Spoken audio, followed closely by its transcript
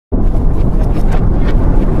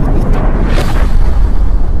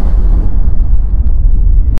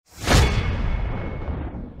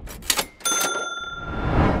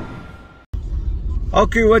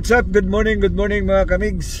Okay, what's up? Good morning mga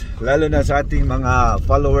kamigs. Lalo na sa ating mga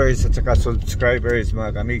followers at saka subscribers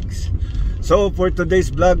mga kamigs. So for today's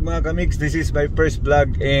vlog mga kamigs, this is my first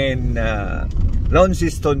vlog in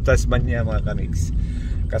Launceston, Tasmania mga kamigs.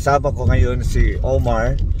 Kasama ko ngayon si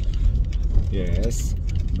Omer. Yes.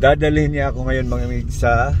 Dadalhin niya ako ngayon mga kamigs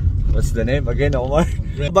sa, what's the name again, Omer?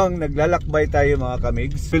 Habang naglalakbay tayo mga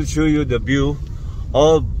kamigs, we'll show you the view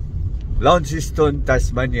of Launceston,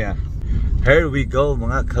 Tasmania. Here we go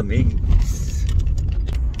mga kamigs.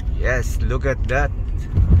 Yes, look at that.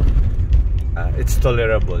 It's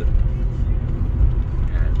tolerable.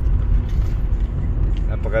 Yan.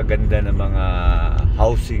 Napakaganda ng mga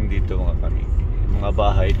housing dito mga kamigs. Mga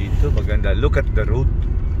bahay dito, maganda. Look at the road.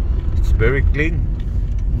 It's very clean.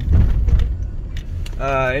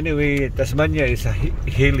 Anyway, Tasmania is a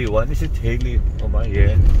hilly one. Is it hilly? Oh my,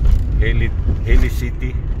 yeah. Hilly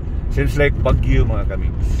city. Seems like Baguio mga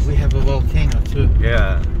kamigs. We have a volcano too.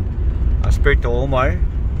 Yeah. As per to Omer,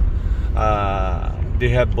 they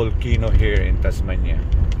have volcano here in Tasmania.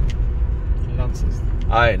 Launceston.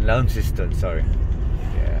 In Launceston, sorry.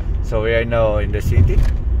 Yeah. So we are now in the city?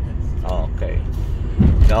 Yes. Okay.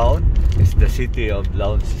 Down is the city of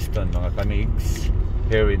Launceston mga kamigs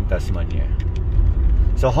here in Tasmania.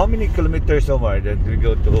 So how many kilometers, Omer, that we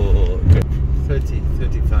go to?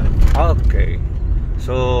 35. Okay.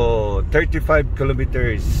 So 35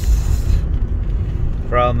 kilometers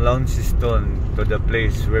from Launceston to the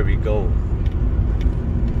place where we go.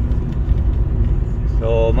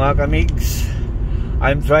 So mga kamigs,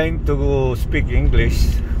 I'm trying to speak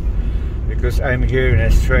English because I'm here in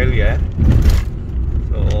Australia.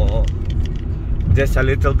 So just a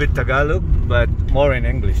little bit Tagalog but more in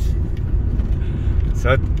English.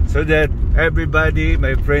 So that everybody,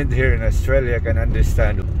 my friend here in Australia, can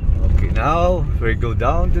understand. Okay, now we go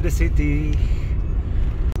down to the city.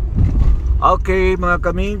 Okay mga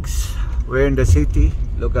kamigs, we're in the city.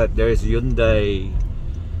 Look at, there's Hyundai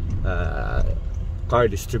car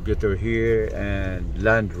distributor here and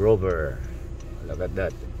Land Rover. Look at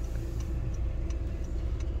that.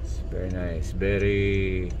 It's very nice,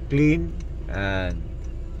 very clean and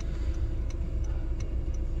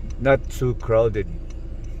not too crowded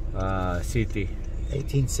city.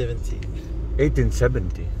 1870.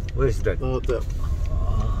 1870. Where is that? Oh,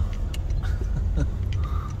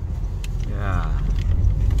 yeah.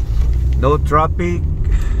 No traffic.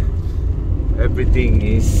 Everything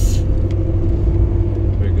is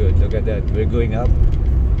very good. Look at that. We're going up.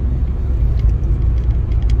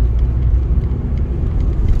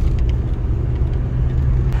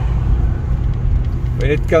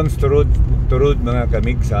 When it comes to road mga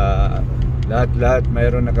kamigs, lahat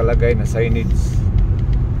mayroon nakalagay na signage.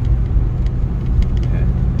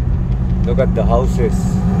 Look at the houses.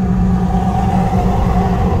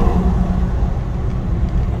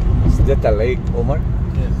 Is that a lake, Omer?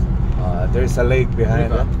 yes. There's a lake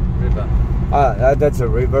behind that. River. That's a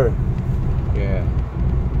river. Yeah.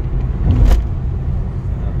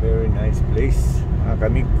 A very nice place, mga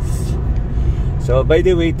kamigs. So by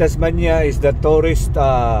the way, Tasmania is the tourist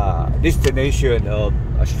destination of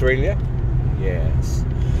Australia. Yes.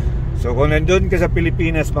 So kung nandun ka sa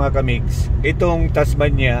Pilipinas mga kamigs, itong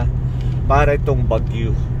Tasmania para itong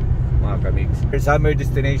Baguio mga kamigs. Summer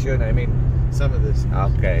destination, I mean. Some of this.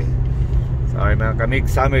 Okay. Sorry mga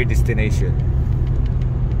kamigs, summer destination.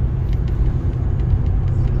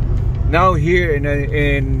 Now here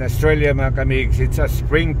in Australia mga kamigs, it's a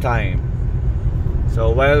springtime. So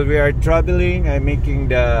while we are traveling, I'm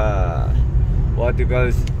making the what you call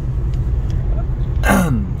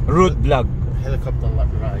route vlog. Helicopter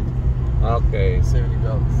ride. Okay.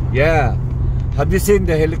 $70. Yeah. Have you seen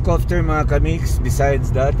the helicopter mga kamigs?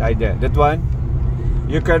 Besides that, that one,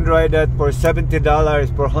 you can ride that for $70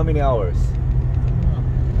 for how many hours?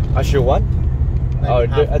 As you want? Or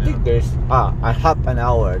I think there's a half an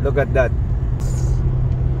hour. Look at that.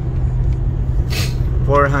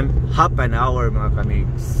 For half an hour mga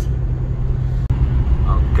kamigs.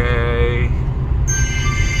 Okay.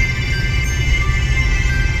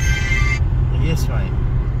 Yes, right.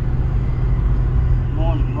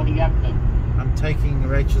 Morning, what are you up to? I'm taking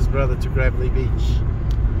Rachel's brother to Gravely Beach.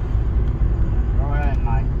 Alright,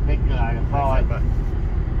 mate. Catch you later. Bye. Okay, bye.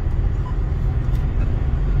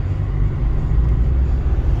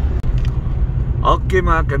 Okay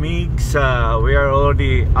mga kamigs, we are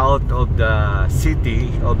already out of the city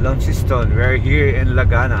of Launceston. We are here in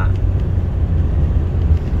Lagana.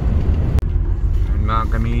 And mga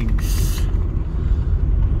kamigs,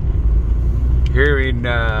 here in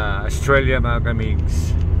Australia mga kamigs,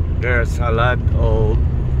 there's a lot of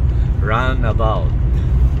roundabout.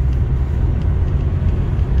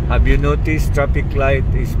 Have you noticed traffic light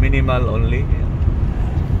is minimal only?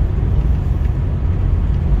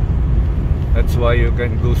 That's why you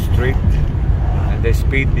can go straight and the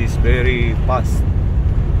speed is very fast.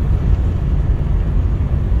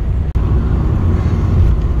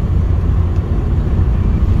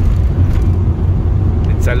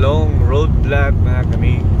 It's a long road block mga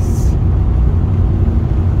kamigs.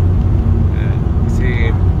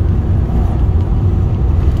 See,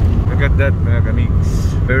 look at that mga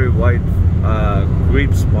kamigs. Very wide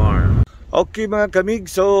grapes farm. Okay mga kamig,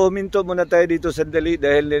 so huminto muna tayo dito sandali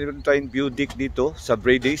dahil meron tayong view deck dito sa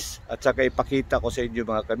Brady's at saka ipakita ko sa inyo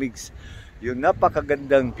mga kamigs yung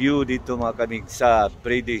napakagandang view dito mga kamig sa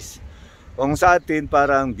Brady's. Kung sa atin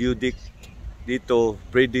parang view deck dito,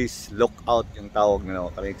 Brady's lookout yung tawag na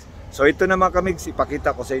mga kamigs. So ito na mga kamigs,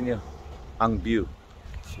 ipakita ko sa inyo ang view.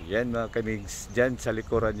 So yan mga kamigs, dyan sa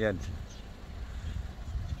likuran yan.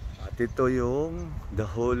 At ito yung the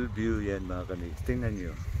whole view yan mga kamigs, tingnan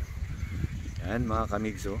nyo. Yan mga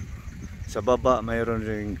kamigs, oh. Sa baba mayroon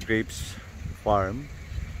ring grapes farm.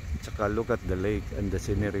 Tsaka look at the lake and the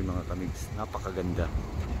scenery mga kamigs. Napakaganda,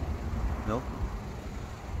 no?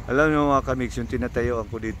 Alam nyo mga kamigs, yung tinatayuan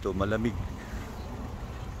ko dito malamig.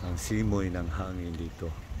 Ang simoy ng hangin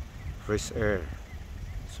dito, fresh air.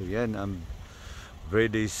 So yan ang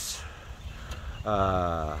Brady's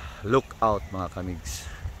lookout mga kamigs.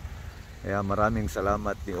 Kaya maraming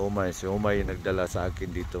salamat ni Omer. Si Omer yung nagdala sa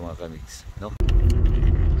akin dito mga kamigs, no?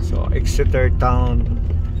 So Exeter town.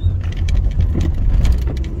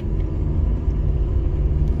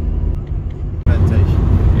 Plantation.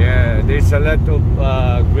 Yeah, there's a lot of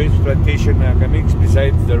grapes plantation mga kamigs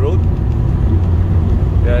besides the road.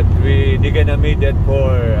 That they're gonna make that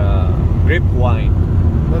for grape wine.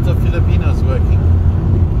 Lots of Filipinos working.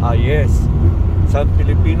 Ah yes, some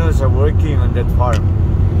Filipinos are working on that farm.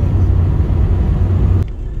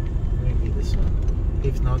 Maybe this one.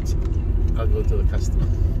 If not, I'll go to the customer.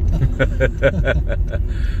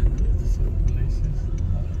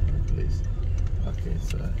 Okay,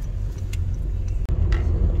 so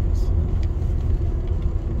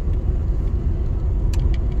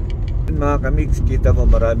mga kamigs, kita mo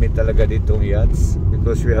marami talaga ditong yachts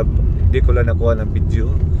because we have, hindi ko lang nakuha ng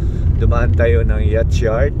video. Dumaan tayo ng yacht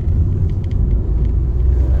yard.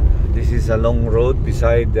 This is a long road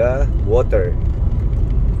beside the water.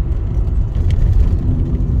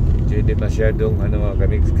 Hindi masyadong mga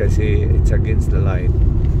kamigs kasi it's against the light.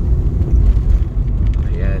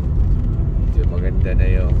 Ayan, so, maganda na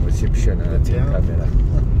yung reception ng ating camera.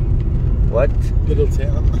 What? little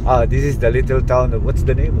town. Ah, this is the little town of, what's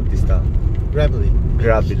the name of this town? Gravelly.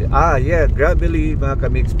 Gravelly. Ah, yeah, Gravelly mga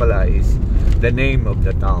kamigs pala is the name of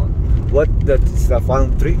the town. What, that's the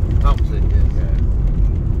palm tree? Palm tree, yes. Yeah.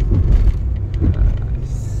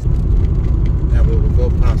 Nice. Now we will go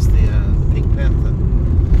past the Pink Panther.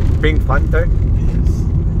 Pink Panther? Yes.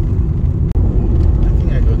 I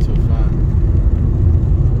think I go too far.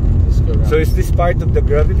 Just go around. So is this part of the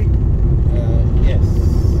Gravelly? Yes.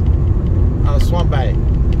 Swan Bay.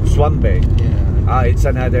 Swan Bay. Yeah. Ah, it's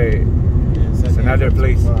another. Yes, It's another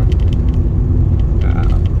place.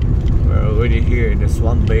 We're already here in the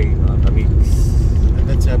Swan Bay, mga kamigs. And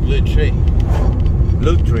that's a blue tree.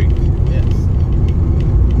 Blue tree. Yes.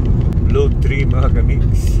 Blue tree mga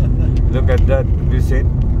kamigs. Look at that. You said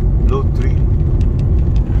blue tree.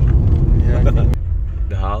 Yeah, I think.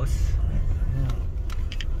 The house.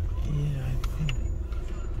 Yeah, I think.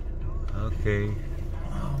 Okay.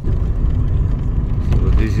 So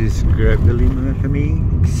this is Gravelly mga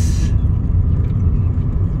kamigs.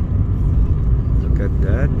 Look at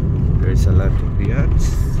that. There's a lot of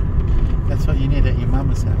yachts. That's what you need at your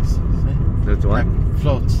mama's house. See? That's what? Like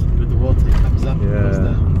floats with the water. It comes up and goes Yeah.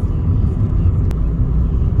 down.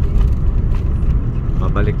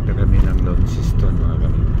 Pabalik na kami ng Launceston mga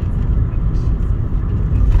kamigs.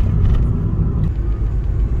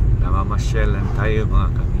 Namamasyalan tayo mga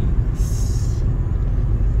kamigs.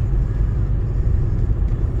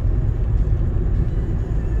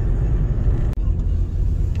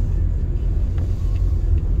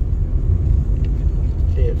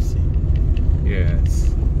 KFC.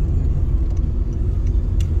 Yes.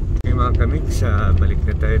 Okay mga kamigs, balik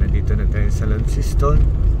na tayo. Nandito na tayo sa Launceston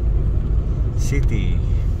City.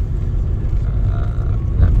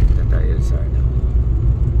 Malapit na tayo sa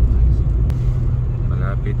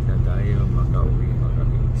malapit na tayo makauwi mga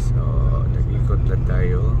kamigs. So nag-ikot lang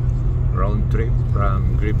tayo, round trip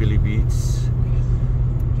from Gravelly Beach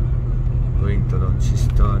going to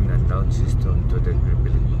Launceston and Launceston to the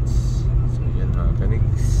Gravelly Beach. So yan mga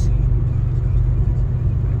kamigs.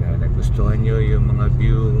 Nagustuhan nyo yung mga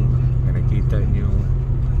view na nakita nyo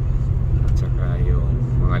at saka yung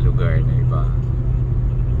mga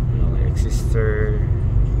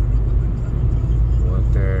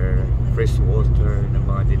tour ng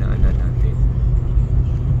mga dinaanan natin.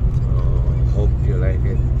 So, hope you like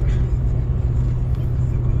it,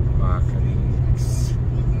 mga kamigs.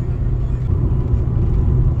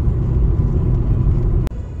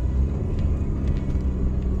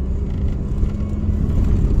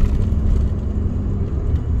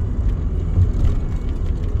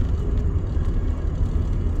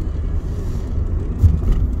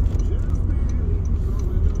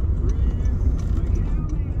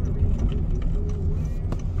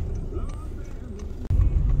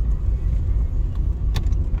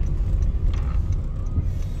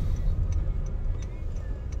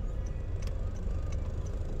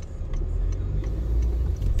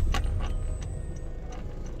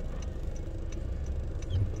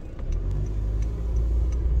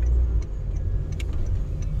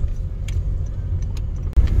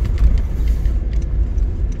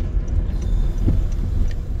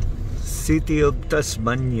 City of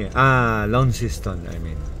Tasmania. Launceston, I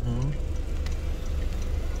mean.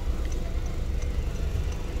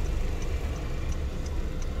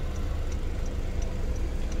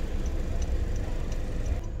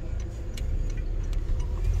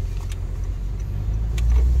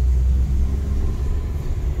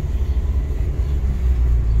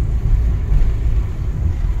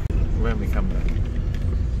 When we come back.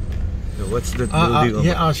 So what's that building?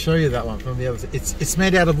 Yeah, I'll show you that one from the other side. It's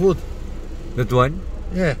made out of wood. That one?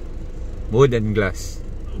 Yeah, Wood and glass.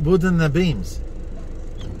 wooden beams.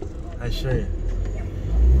 I'll show you.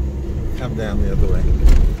 Come down the other way.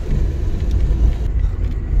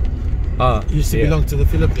 Used to belong to the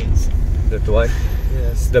Philippines. That one?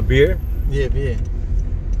 Yes. The beer? Yeah, beer.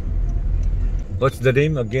 What's the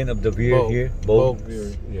name again of the beer Bogue. here? Bogue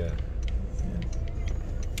Brewery. Yeah.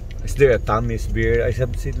 Is there a Tommy's beer? I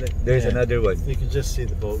have seen there's another one. You can just see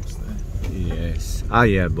the boats there. Yes.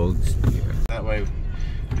 Yeah, Bogue's beer. That way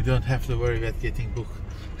we don't have to worry about getting booked.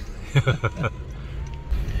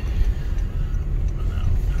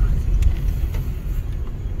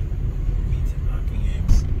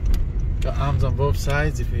 Got arms on both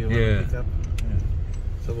sides if you want to pick up.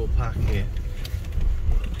 Yeah. So we'll park here.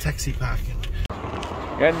 Taxi parking.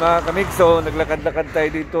 Yan mga kamig, so naglakad-lakad tayo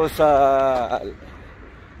dito sa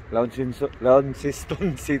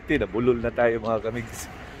Launceston City. Nabulol na tayo mga kamigs.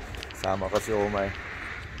 Sama ko si Omer.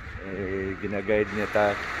 Ginaguide niya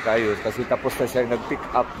tayo kasi tapos na siya nag-pick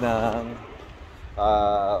up ng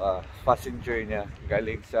passenger niya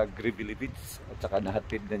galing sa Gribili Beach at saka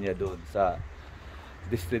nahatid na niya doon sa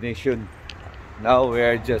destination. Now we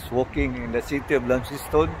are just walking in the city of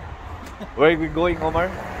Launceston. Where are we going, Omer?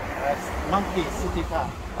 Monkey City Park.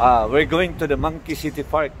 We're going to the Monkey City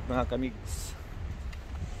Park, mga kamigs.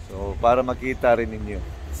 So, para makita rin ninyo.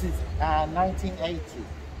 Since 1980.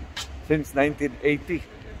 Since 1980.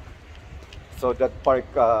 So, that park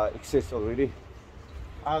exists already.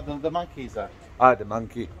 The monkeys are. The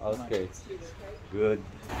monkey. Okay. Good.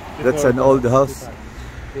 That's an old house.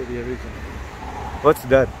 Yeah, the original. What's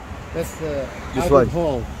that? That's the This Albert one?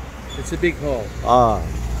 Hall. It's a big hall. It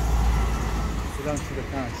belongs to the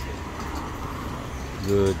council.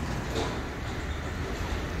 Good.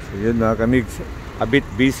 So yun mga kamigs, a bit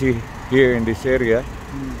busy here in this area.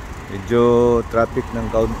 Medyo traffic ng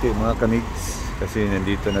kaunti mga kamigs kasi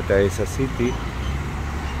nandito na tayo sa city.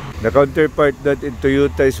 The counterpart that in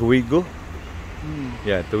Toyota is Wigo.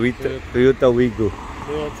 Yeah, Toyota Wigo.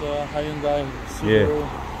 Toyota, Hyundai, Subaru.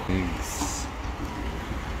 Yeah.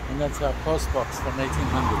 And that's our post box from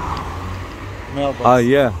 1800. Mailbox.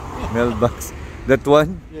 Yeah, mailbox. That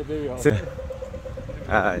one? Yeah, very old.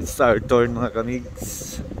 It's our turn mga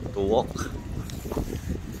kamigs to walk.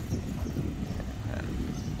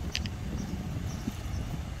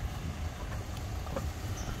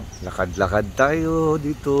 Lakad-lakad tayo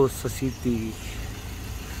dito sa city.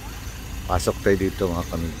 Pasok tayo dito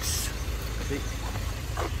mga kamigs.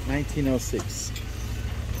 1906.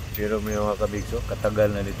 Pero may mga kamigs,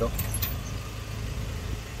 katagal na nito.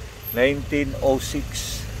 1906.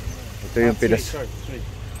 Ito yung pinas...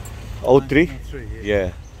 03? Yeah.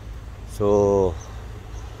 So,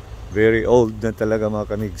 very old na talaga mga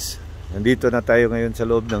kamigs. Nandito na tayo ngayon sa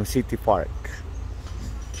loob ng City Park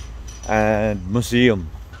and museum.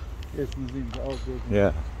 Yes, museum. The old building.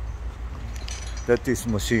 Yeah. That is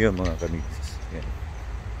museum mga kamigs.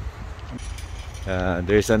 Yeah.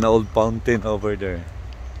 There's an old fountain over there.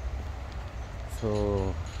 So,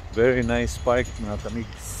 very nice park mga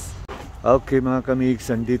kamigs. Okay mga kamigs,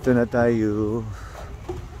 nandito na tayo.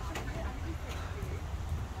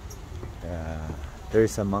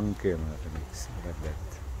 There's a monkey mga kamigs. Look at that.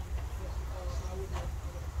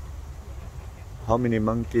 How many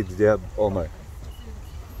monkeys do you have, Omer?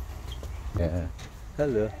 Yeah.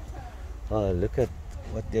 Hello. Oh, look at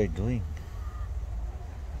what they're doing.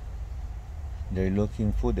 They're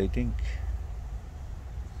looking food, I think.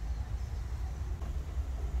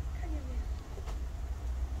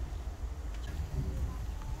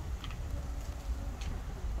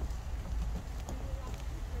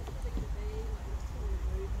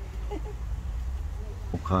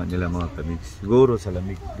 Mukha nila mga kamigs. Siguro sa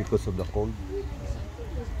lamig because of the cold.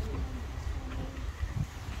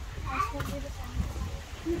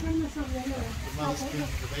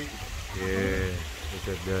 Yeah, look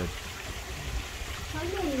at that.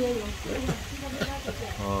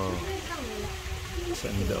 Oh,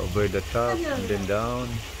 and over the top and then down.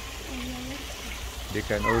 They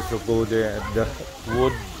can also go there at the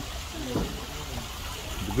wood.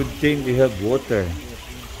 The good thing they have water.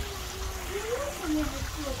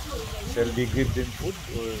 Shall we give them food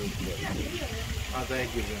or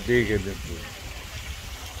they give them food?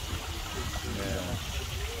 Yeah.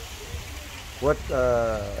 What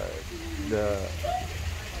the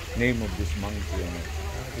name of this monkey?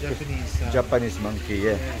 Japanese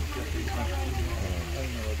monkey, yeah.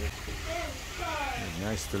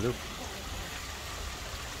 Nice to look.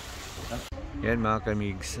 Yan mga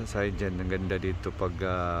kamigs, aside dyan, ang ganda dito pag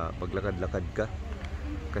paglakad-lakad ka.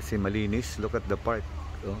 Kasi malinis. Look at the park.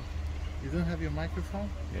 Oh. You don't have your microphone?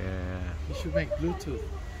 Yeah. You should make Bluetooth.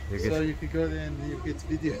 So you could go there and you get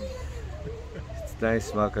video. It's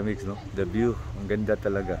nice mga kamigs, no? The view, ang ganda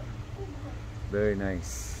talaga. Very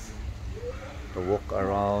nice. To walk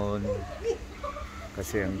around.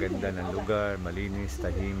 Kasi ang ganda ng lugar, malinis,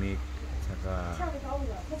 tahimik, saka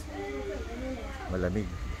malamig.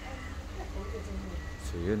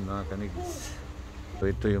 So yun mga kamigs. So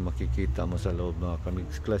ito yung makikita mo sa loob mga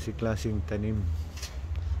kamigs. Klase-klaseng tanim.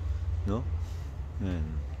 No? Yan.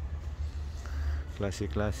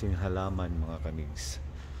 Klase-klaseng halaman mga kamigs.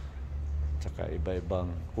 Tsaka iba-ibang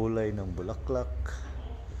kulay ng bulaklak.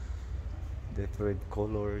 Different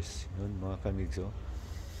colors. Yun mga kamigs, oh.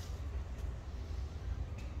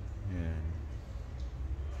 Yan.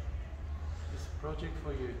 It's a project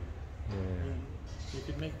for you. Yeah. You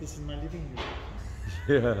could make this in my living room.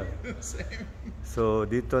 Yeah. Same. So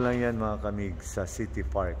dito lang yan mga kamigs sa City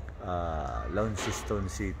Park, Launceston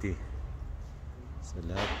City. So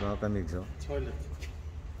lahat mga kamigs, oh. Toilet.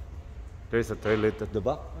 There's a toilet at the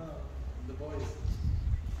back. The boys.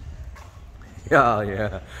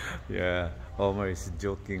 Yeah. Omer is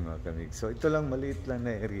joking mga kamigs. So ito lang, maliit lang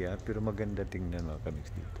na area pero maganda tingnan mga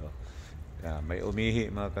kamigs dito. May umihi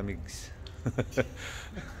mga kamigs.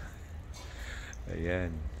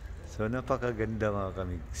 Ayan. So napakaganda mga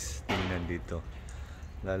kamigs tingnan dito.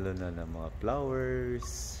 Lalo na ng mga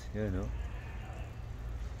flowers. Yan, no?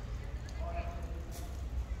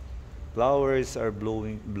 Flowers are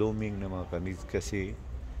blooming na mga kamigs kasi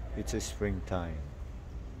it's a springtime.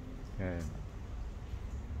 Yan.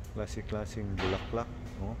 Klase-klaseng bulaklak,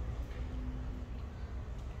 no?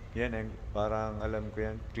 Yan, parang alam ko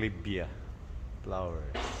yan, clibia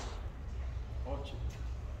flowers. Orchid.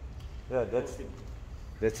 Yeah,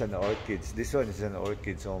 that's an orchids. This one is an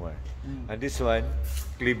orchids, Omer. And this one,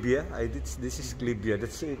 clibia. This is clibia.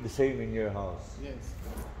 That's the same in your house. Yes.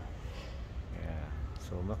 Yeah.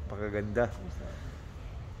 So magpakaganda.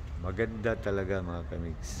 Maganda talaga mga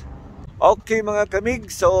kamigs. Okay mga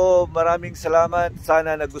kamigs, so maraming salamat.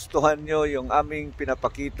 Sana nagustuhan nyo yung aming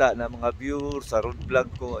pinapakita na mga view sa road vlog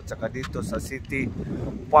ko at saka dito sa City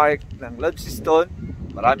Park ng Launceston.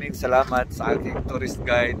 Maraming salamat sa aking tourist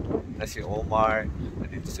guide na si Omer na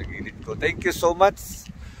dito sa gilid ko. Thank you so much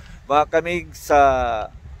mga kamigs.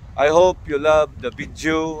 I hope you love the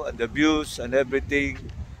video and the views and everything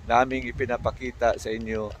na aming ipinapakita sa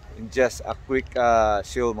inyo in just a quick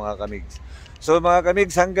show mga kamigs. So mga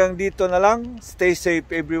kamigs, hanggang dito na lang. Stay safe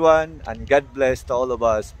everyone and God bless to all of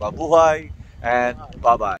us. Mabuhay and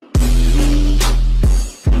bye-bye.